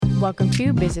Welcome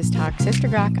to Business Talk Sister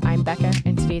Grok. I'm Becca,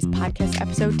 and today's podcast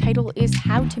episode title is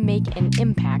How to Make an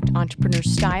Impact Entrepreneur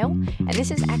Style. And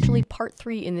this is actually part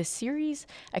 3 in this series,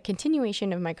 a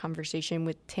continuation of my conversation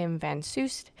with Tim Van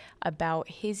Soest about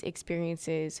his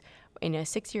experiences in a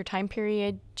 6-year time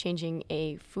period, changing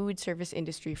a food service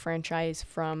industry franchise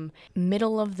from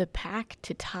middle of the pack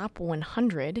to top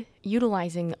 100,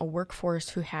 utilizing a workforce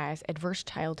who has adverse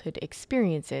childhood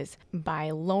experiences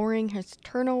by lowering his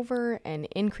turnover and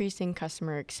increasing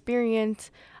customer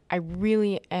experience. I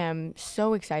really am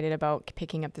so excited about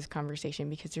picking up this conversation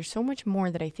because there's so much more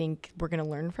that I think we're going to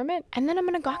learn from it. And then I'm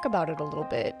going to gawk about it a little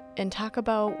bit and talk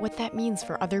about what that means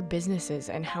for other businesses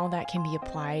and how that can be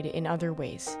applied in other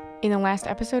ways. In the last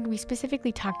episode, we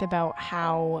specifically talked about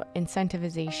how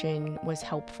incentivization was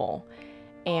helpful.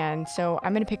 And so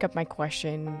I'm going to pick up my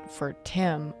question for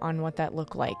Tim on what that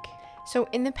looked like. So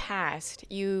in the past,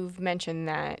 you've mentioned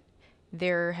that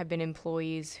there have been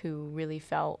employees who really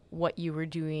felt what you were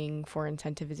doing for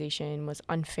incentivization was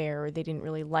unfair, or they didn't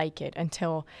really like it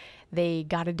until they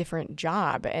got a different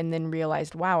job and then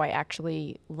realized, wow, I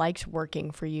actually liked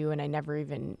working for you and I never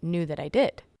even knew that I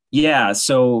did. Yeah.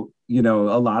 So, a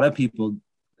lot of people,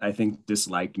 I think,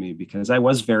 disliked me because I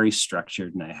was very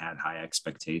structured and I had high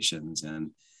expectations,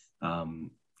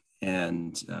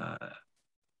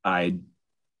 I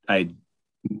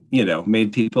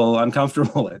made people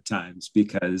uncomfortable at times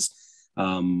because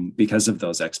of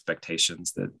those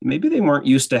expectations that maybe they weren't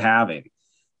used to having,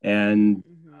 and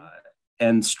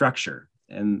structure.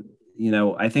 And,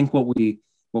 I think what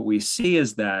we see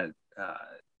is that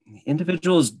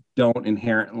individuals don't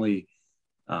inherently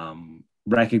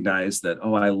recognize that,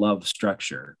 oh, I love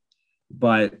structure.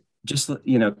 But just,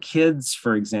 kids,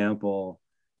 for example,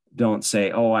 don't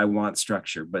say, oh, I want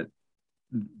structure, but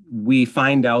we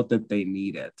find out that they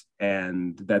need it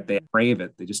and that they crave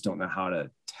it. They just don't know how to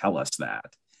tell us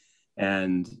that.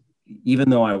 And even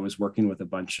though I was working with a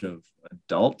bunch of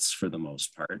adults for the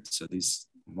most part, so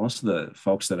most of the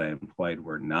folks that I employed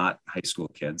were not high school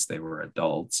kids, they were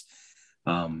adults.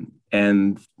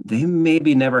 And they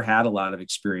maybe never had a lot of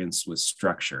experience with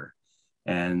structure.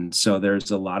 And so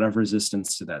there's a lot of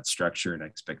resistance to that structure and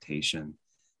expectation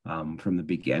from the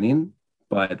beginning.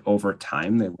 But over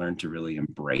time, they learn to really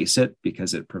embrace it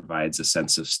because it provides a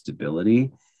sense of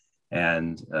stability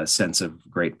and a sense of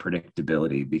great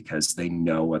predictability because they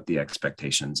know what the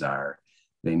expectations are.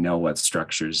 They know what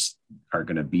structures are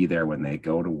going to be there when they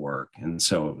go to work. And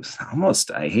so it's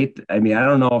almost, I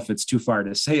don't know if it's too far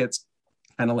to say it's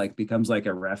kind of like becomes like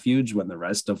a refuge when the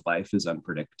rest of life is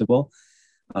unpredictable.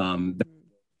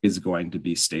 Is going to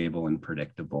be stable and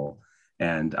predictable.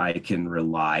 And I can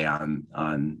rely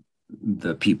on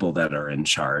the people that are in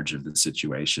charge of the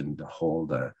situation to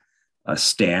hold a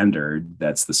standard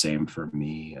that's the same for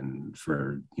me and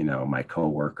for, my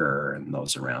coworker and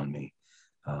those around me.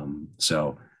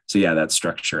 So yeah, that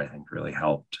structure I think really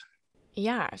helped.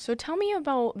 Yeah. So tell me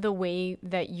about the way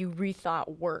that you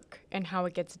rethought work and how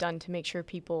it gets done to make sure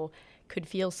people could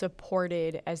feel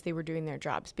supported as they were doing their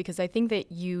jobs, because I think that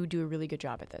you do a really good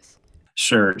job at this.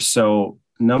 Sure. So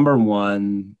number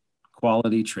one,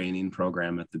 quality training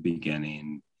program at the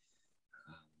beginning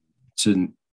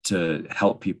to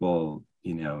help people,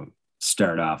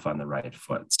 start off on the right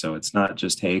foot. So it's not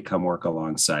just, hey, come work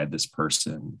alongside this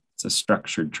person. It's a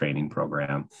structured training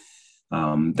program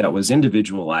that was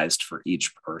individualized for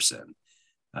each person.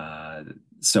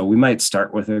 So we might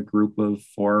start with a group of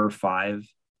 4 or 5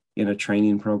 in a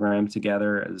training program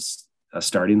together as a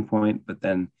starting point, but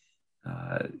then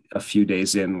a few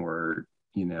days in, we're,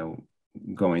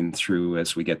 going through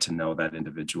as we get to know that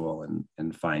individual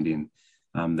and finding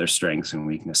their strengths and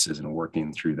weaknesses and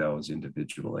working through those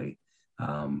individually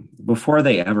before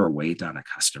they ever wait on a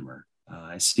customer.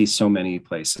 I see so many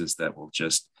places that will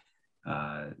just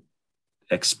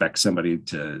expect somebody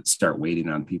to start waiting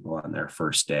on people on their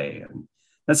first day. And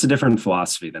that's a different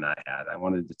philosophy than I had. I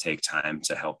wanted to take time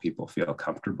to help people feel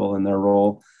comfortable in their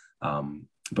role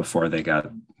before they got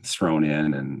thrown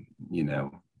in and,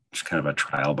 just kind of a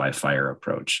trial by fire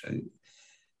approach.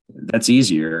 That's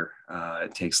easier.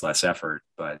 It takes less effort,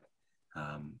 but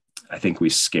I think we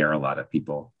scare a lot of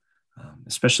people,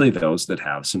 especially those that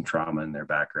have some trauma in their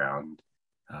background,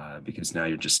 because now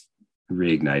you're just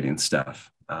reigniting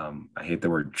stuff. I hate the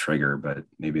word trigger, but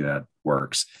maybe that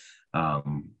works.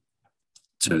 When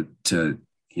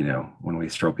we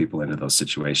throw people into those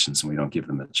situations and we don't give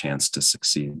them a chance to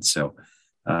succeed. So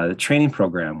the training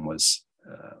program was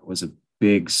a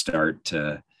big start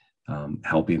to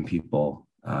helping people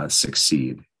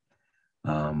succeed.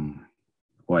 And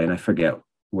I forget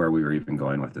where we were even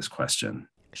going with this question.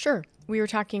 Sure. We were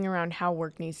talking around how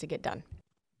work needs to get done.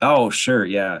 Oh, sure.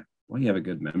 Yeah. Boy, you have a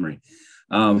good memory.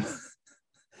 Um,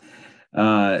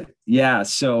 yeah.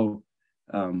 So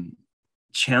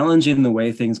challenging the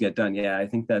way things get done. Yeah, I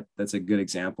think that's a good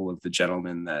example of the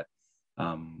gentleman that,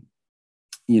 um,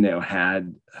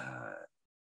 had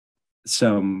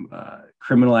some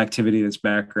criminal activity in his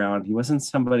background.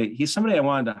 He's somebody I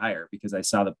wanted to hire because I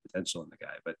saw the potential in the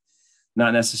guy, but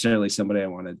not necessarily somebody I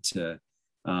wanted to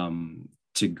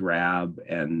grab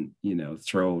and,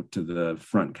 throw to the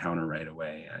front counter right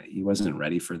away. He wasn't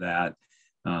ready for that.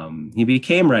 He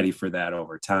became ready for that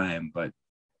over time, but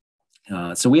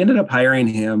so we ended up hiring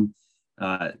him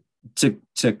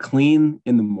to clean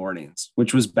in the mornings,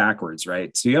 which was backwards,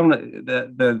 right? So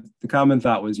the common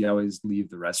thought was you always leave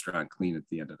the restaurant clean at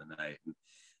the end of the night.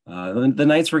 The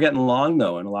nights were getting long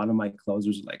though, and a lot of my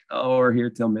closers were like, "Oh, we're here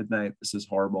till midnight. This is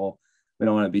horrible. We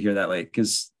don't want to be here that late,"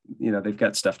 because they've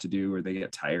got stuff to do or they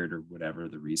get tired or whatever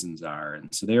the reasons are.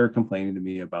 And so they were complaining to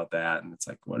me about that, and it's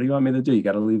like, what do you want me to do? You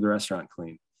got to leave the restaurant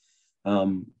clean.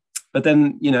 But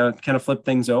then, kind of flipped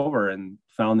things over and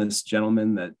found this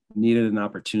gentleman that needed an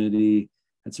opportunity,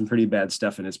 had some pretty bad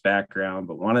stuff in his background,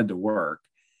 but wanted to work.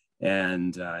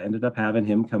 And ended up having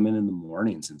him come in the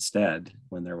mornings instead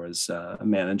when there was a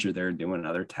manager there doing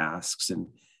other tasks. And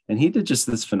he did just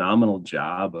this phenomenal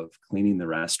job of cleaning the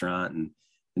restaurant and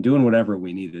doing whatever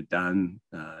we needed done,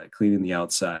 cleaning the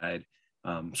outside.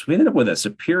 So we ended up with a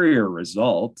superior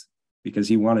result because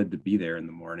he wanted to be there in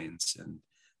the mornings,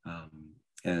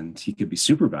 and he could be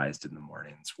supervised in the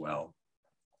mornings well.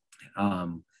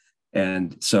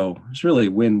 And so it's really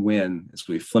win-win as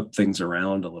we flip things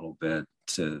around a little bit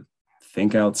to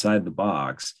think outside the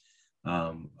box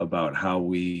about how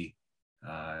we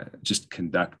just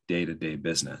conduct day-to-day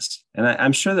business. And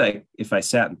I'm sure that if I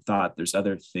sat and thought, there's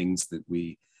other things that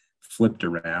we flipped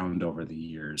around over the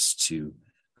years to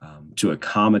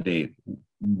accommodate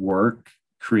work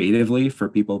creatively for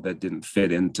people that didn't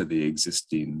fit into the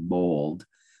existing mold,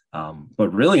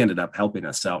 but really ended up helping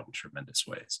us out in tremendous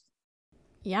ways.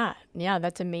 Yeah,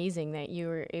 that's amazing that you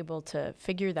were able to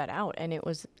figure that out, and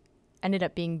ended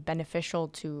up being beneficial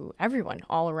to everyone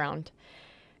all around.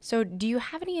 So, do you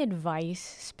have any advice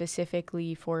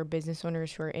specifically for business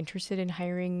owners who are interested in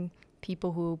hiring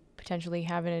people who potentially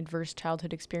have an adverse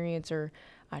childhood experience or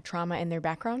trauma in their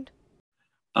background?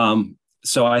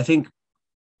 So I think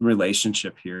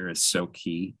relationship here is so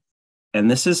key. And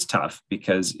this is tough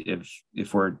because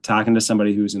if we're talking to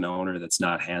somebody who's an owner that's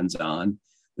not hands-on,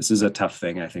 this is a tough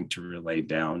thing, I think, to relay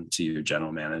down to your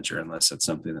general manager unless it's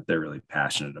something that they're really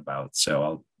passionate about.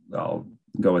 So I'll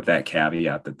go with that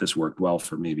caveat that this worked well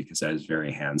for me because I was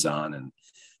very hands-on and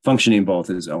functioning both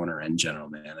as owner and general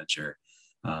manager.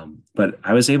 But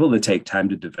I was able to take time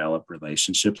to develop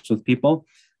relationships with people.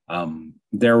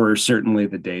 There were certainly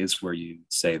the days where you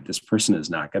say, this person is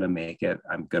not going to make it.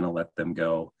 I'm going to let them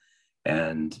go.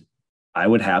 And I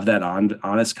would have that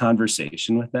honest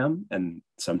conversation with them. And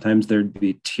sometimes there'd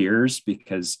be tears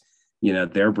because,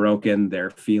 they're broken. They're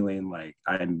feeling like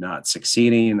I'm not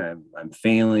succeeding. I'm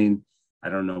failing. I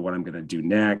don't know what I'm going to do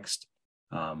next.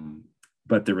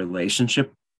 But the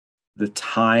relationship, the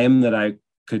time that I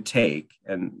could take,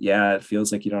 and yeah, it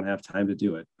feels like you don't have time to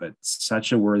do it, but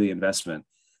such a worthy investment.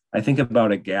 I think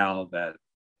about a gal that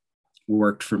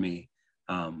worked for me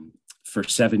for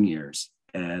 7 years,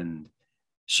 and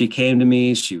she came to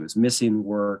me. She was missing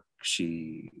work.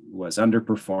 She was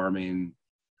underperforming,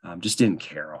 just didn't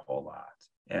care a whole lot.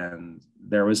 And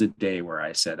there was a day where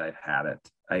I said, I've had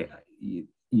it.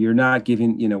 You're not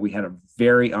giving, we had a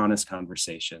very honest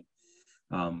conversation.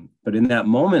 But in that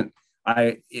moment,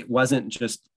 it wasn't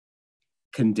just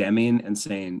condemning and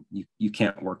saying, you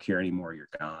can't work here anymore, you're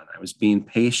gone. I was being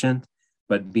patient,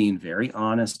 but being very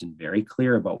honest and very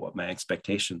clear about what my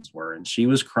expectations were. And she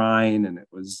was crying and it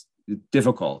was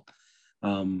difficult.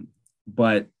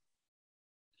 But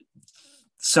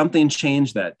something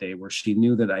changed that day where she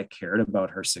knew that I cared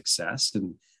about her success.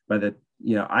 And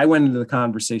I went into the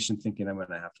conversation thinking I'm going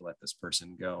to have to let this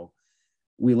person go.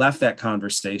 We left that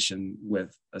conversation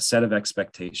with a set of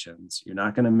expectations. You're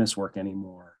not going to miss work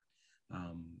anymore.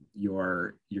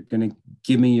 You're going to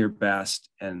give me your best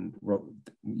and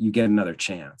you get another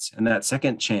chance. And that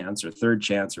second chance or third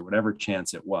chance or whatever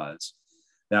chance it was,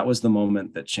 that was the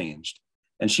moment that changed.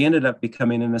 And she ended up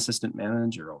becoming an assistant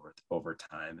manager over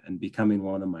time and becoming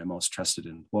one of my most trusted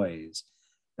employees.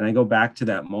 And I go back to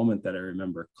that moment that I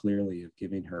remember clearly of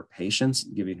giving her patience,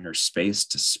 giving her space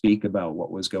to speak about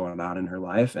what was going on in her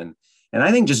life. And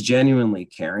I think just genuinely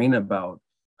caring about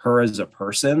her as a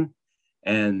person.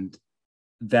 And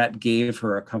that gave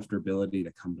her a comfortability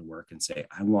to come to work and say,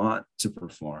 I want to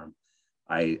perform.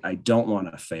 I don't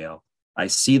want to fail. I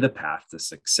see the path to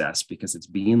success because it's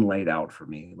being laid out for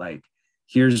me. Like,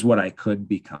 here's what I could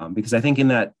become. Because I think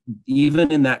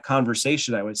even in that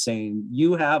conversation, I was saying,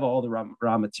 you have all the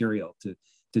raw material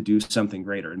to do something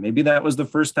greater. And maybe that was the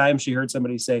first time she heard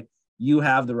somebody say, you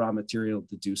have the raw material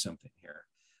to do something here,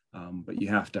 but you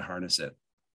have to harness it.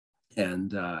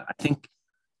 And I think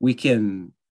we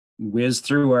can whiz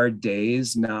through our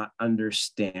days not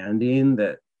understanding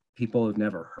that people have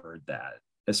never heard that,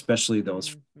 especially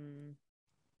those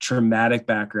traumatic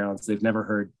backgrounds. They've never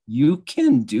heard, you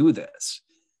can do this.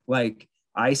 Like,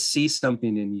 I see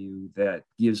something in you that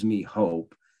gives me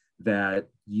hope that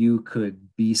you could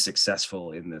be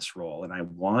successful in this role. And I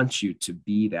want you to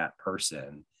be that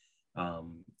person.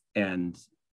 And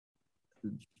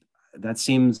that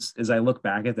seems, as I look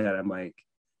back at that, I'm like,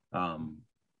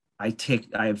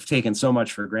 I've taken so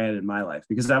much for granted in my life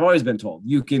because I've always been told,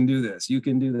 you can do this, you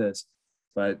can do this.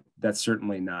 But that's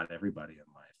certainly not everybody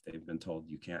in life. They've been told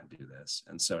you can't do this.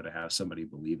 And so to have somebody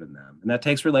believe in them, and that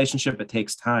takes relationship, it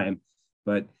takes time,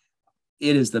 but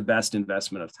it is the best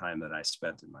investment of time that I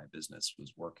spent in my business,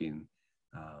 was working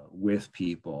with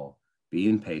people,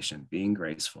 being patient, being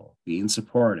graceful, being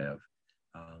supportive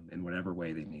in whatever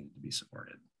way they needed to be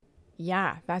supported.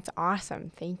 Yeah, that's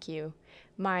awesome. Thank you.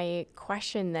 My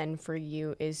question then for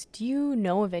you is, do you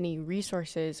know of any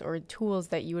resources or tools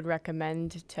that you would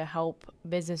recommend to help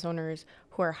business owners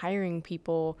who are hiring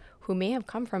people who may have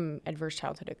come from adverse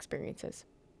childhood experiences?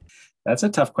 That's a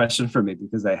tough question for me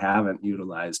because I haven't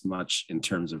utilized much in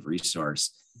terms of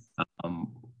resource.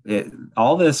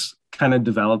 All this kind of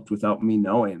developed without me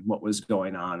knowing what was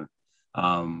going on.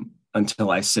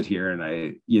 Until I sit here and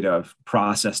I, I've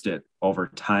processed it over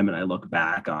time and I look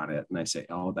back on it and I say,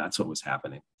 oh, that's what was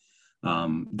happening.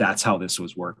 That's how this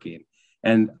was working.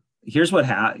 And here's what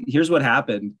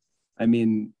happened. I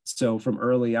mean, so from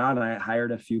early on, I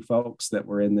hired a few folks that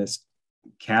were in this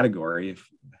category.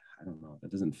 I don't know,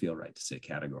 that doesn't feel right to say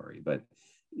category, but,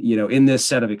 in this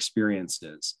set of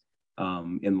experiences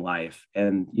in life.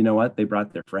 And you know what? They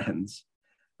brought their friends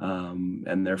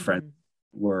and their friends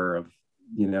were of,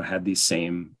 had these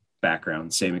same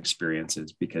backgrounds, same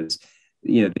experiences, because,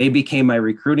 they became my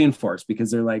recruiting force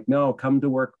because they're like, no, come to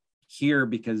work here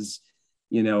because,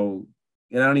 and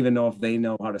I don't even know if they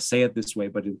know how to say it this way,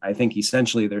 but I think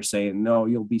essentially they're saying, no,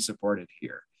 you'll be supported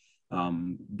here.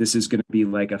 This is going to be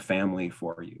like a family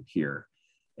for you here.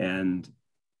 And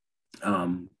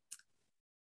we're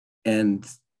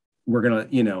going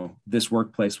to, this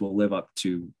workplace will live up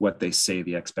to what they say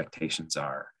the expectations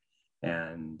are.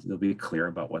 And they'll be clear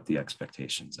about what the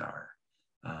expectations are.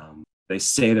 They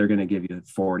say they're going to give you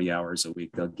 40 hours a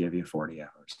week. They'll give you 40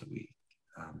 hours a week.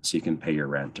 So you can pay your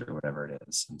rent or whatever it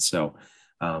is. And so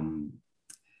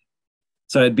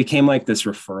it became like this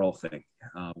referral thing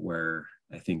where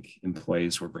I think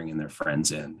employees were bringing their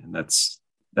friends in. And that's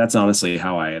honestly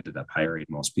how I ended up hiring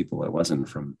most people. It wasn't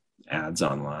from ads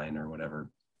online or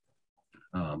whatever,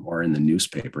 or in the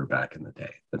newspaper back in the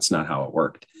day. That's not how it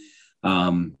worked.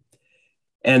 And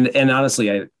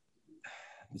honestly,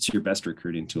 it's your best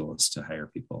recruiting tool is to hire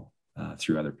people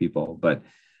through other people. But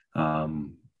so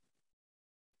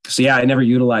yeah, I never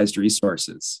utilized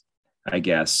resources, I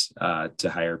guess, to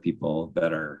hire people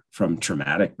that are from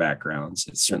traumatic backgrounds.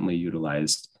 It certainly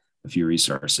utilized a few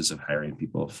resources of hiring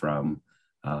people from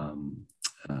a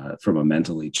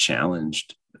mentally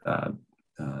challenged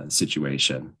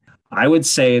situation. I would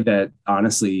say that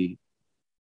honestly,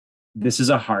 this is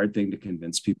a hard thing to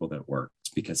convince people that works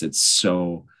because it's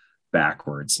so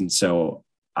backwards. And so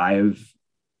I've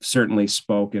certainly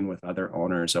spoken with other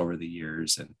owners over the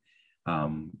years, and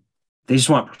they just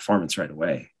want performance right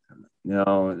away.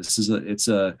 No, it's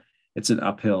an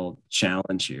uphill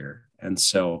challenge here. And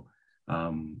so,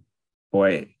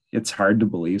 boy, it's hard to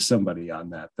believe somebody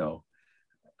on that though,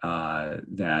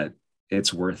 that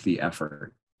it's worth the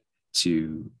effort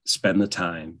to spend the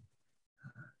time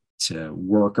to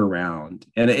work around.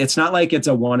 And it's not like it's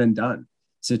a one and done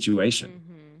situation.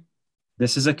 Mm-hmm.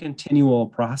 This is a continual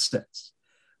process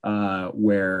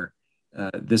where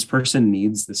this person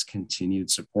needs this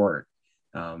continued support.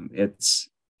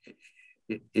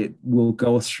 It will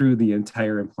go through the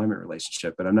entire employment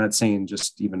relationship. And I'm not saying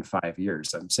just even 5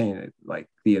 years. I'm saying it like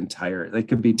it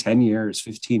could be 10 years,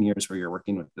 15 years where you're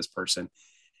working with this person.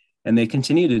 And they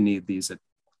continue to need these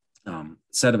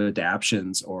set of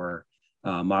adaptions or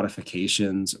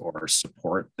modifications or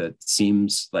support that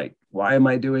seems like, why am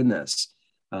I doing this?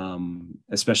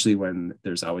 Especially when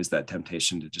there's always that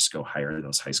temptation to just go hire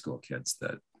those high school kids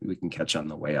that we can catch on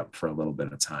the way up for a little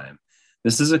bit of time.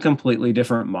 This is a completely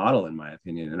different model, in my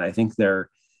opinion. And I think they're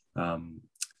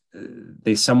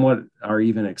they somewhat are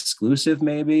even exclusive,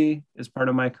 maybe, is part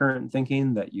of my current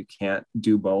thinking, that you can't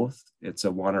do both. It's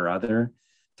a one or other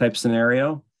type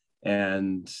scenario.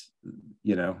 And,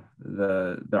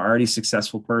 the already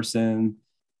successful person,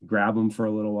 grab them for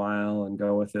a little while and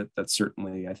go with it. That's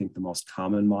certainly, I think, the most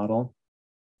common model.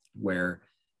 Where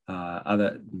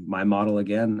my model,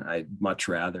 again, I'd much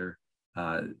rather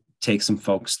take some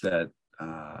folks that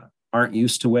aren't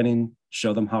used to winning,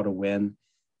 show them how to win,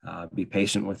 be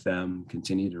patient with them,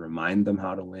 continue to remind them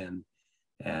how to win,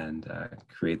 and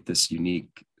create this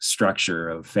unique structure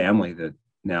of family that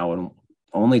now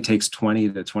only takes 20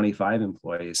 to 25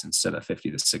 employees instead of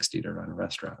 50 to 60 to run a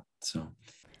restaurant. So,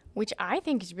 which I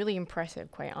think is really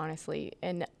impressive, quite honestly.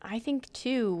 And I think,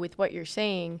 too, with what you're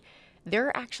saying, there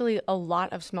are actually a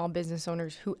lot of small business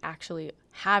owners who actually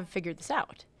have figured this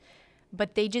out,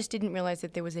 but they just didn't realize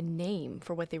that there was a name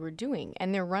for what they were doing.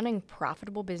 And they're running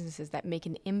profitable businesses that make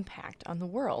an impact on the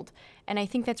world. And I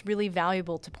think that's really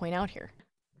valuable to point out here.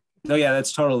 Oh, yeah,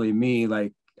 that's totally me.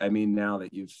 Now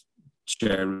that you've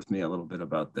shared with me a little bit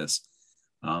about this,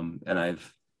 and I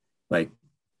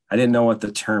didn't know what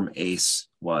the term ACE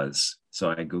was, so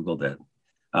I Googled it.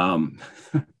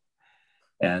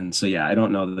 And so, yeah, I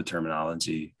don't know the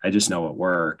terminology. I just know it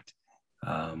worked.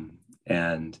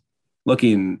 And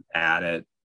looking at it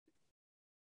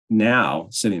now,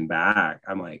 sitting back,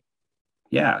 I'm like,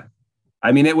 yeah,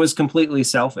 it was completely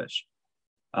selfish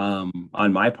on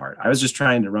my part. I was just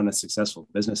trying to run a successful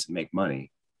business and make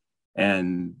money.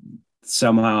 And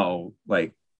somehow,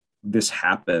 this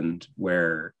happened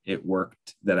where it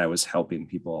worked, that I was helping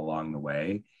people along the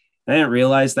way. I didn't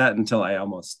realize that until I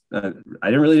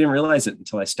didn't realize it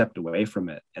until I stepped away from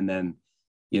it. And then,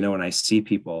 when I see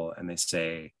people and they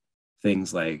say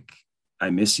things like,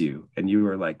 I miss you, and you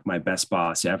were like my best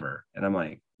boss ever. And I'm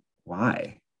like,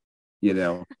 why?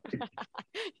 You're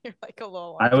like a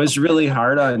little. I was really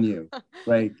hard on you.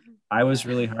 I was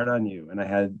really hard on you. And I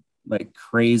had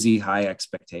crazy high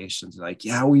expectations.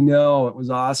 Yeah, we know it was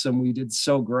awesome. We did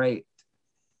so great.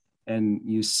 And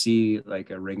you see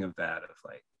a ring of that of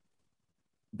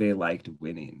they liked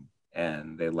winning,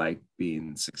 and they liked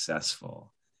being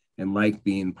successful, and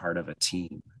being part of a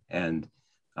team. And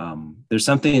there's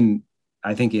something,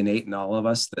 I think, innate in all of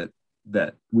us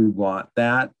that we want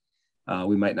that.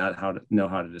 We might not know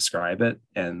how to describe it.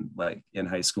 And in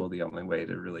high school, the only way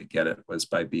to really get it was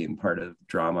by being part of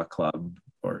drama club,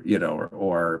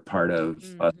 or part of,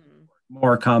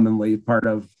 more commonly, part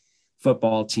of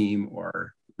football team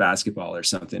or basketball or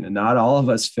something. And not all of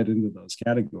us fit into those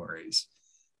categories.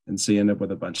 And so you end up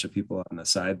with a bunch of people on the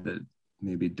side that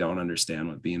maybe don't understand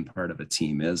what being part of a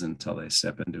team is until they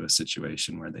step into a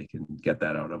situation where they can get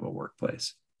that out of a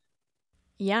workplace.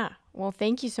 Yeah. Well,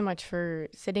 thank you so much for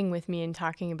sitting with me and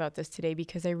talking about this today,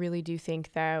 because I really do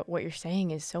think that what you're saying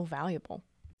is so valuable.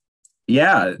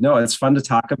 Yeah, no, it's fun to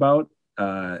talk about.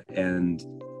 And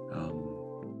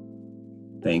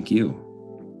thank you.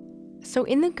 So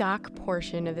in the Gawk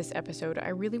portion of this episode, I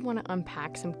really want to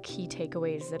unpack some key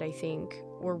takeaways that I think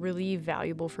were really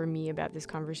valuable for me about this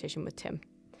conversation with Tim.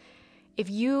 If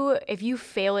you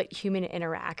fail at human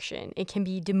interaction, it can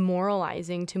be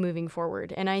demoralizing to moving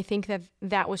forward. And I think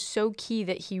that was so key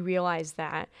that he realized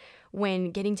that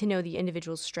when getting to know the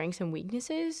individual's strengths and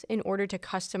weaknesses in order to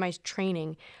customize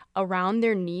training around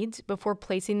their needs before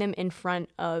placing them in front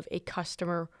of a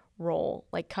customer role,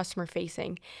 like customer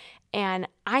facing. And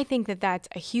I think that that's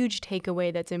a huge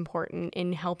takeaway that's important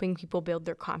in helping people build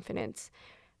their confidence.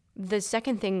 The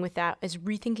second thing with that is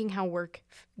rethinking how work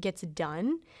gets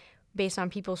done based on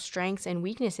people's strengths and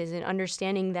weaknesses, and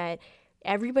understanding that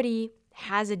everybody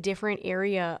has a different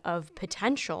area of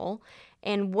potential.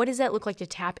 And what does that look like to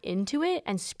tap into it,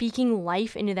 and speaking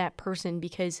life into that person,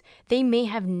 because they may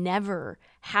have never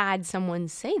had someone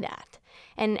say that.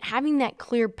 And having that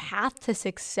clear path to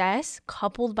success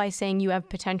coupled by saying you have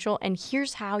potential and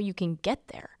here's how you can get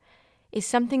there is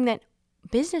something that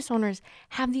business owners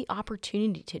have the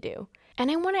opportunity to do. And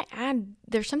I want to add,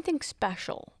 there's something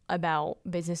special about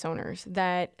business owners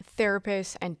that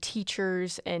therapists and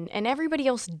teachers and everybody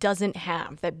else doesn't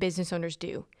have that business owners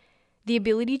do. The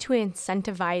ability to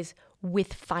incentivize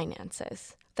with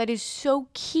finances. That is so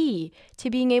key to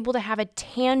being able to have a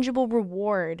tangible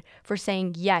reward for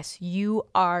saying, yes, you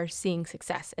are seeing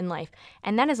success in life.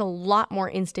 And that is a lot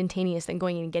more instantaneous than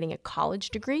going and getting a college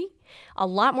degree, a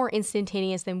lot more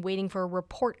instantaneous than waiting for a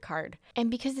report card.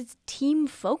 And because it's team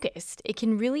focused, it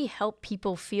can really help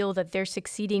people feel that they're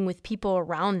succeeding with people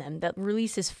around them. That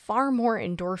releases far more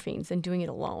endorphins than doing it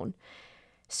alone.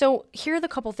 So here are the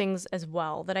couple things as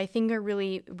well that I think are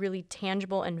really, really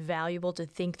tangible and valuable to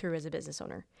think through as a business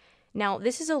owner. Now,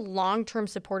 this is a long-term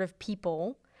support of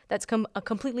people That's a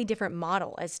completely different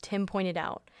model, as Tim pointed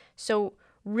out. So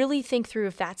really think through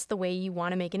if that's the way you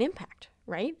want to make an impact,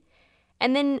 right?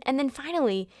 And then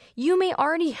finally, you may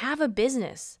already have a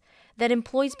business that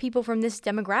employs people from this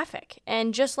demographic.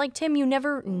 And just like Tim, you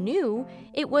never knew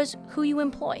it was who you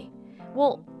employ.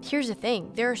 Well, here's the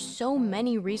thing. There are so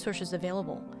many resources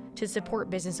available to support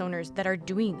business owners that are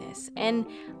doing this. And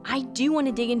I do want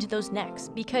to dig into those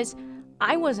next because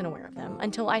I wasn't aware of them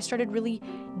until I started really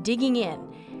digging in.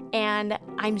 And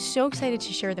I'm so excited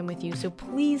to share them with you. So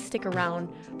please stick around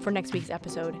for next week's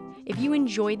episode. If you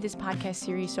enjoyed this podcast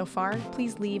series so far,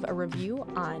 please leave a review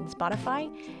on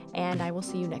Spotify, and I will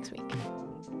see you next week.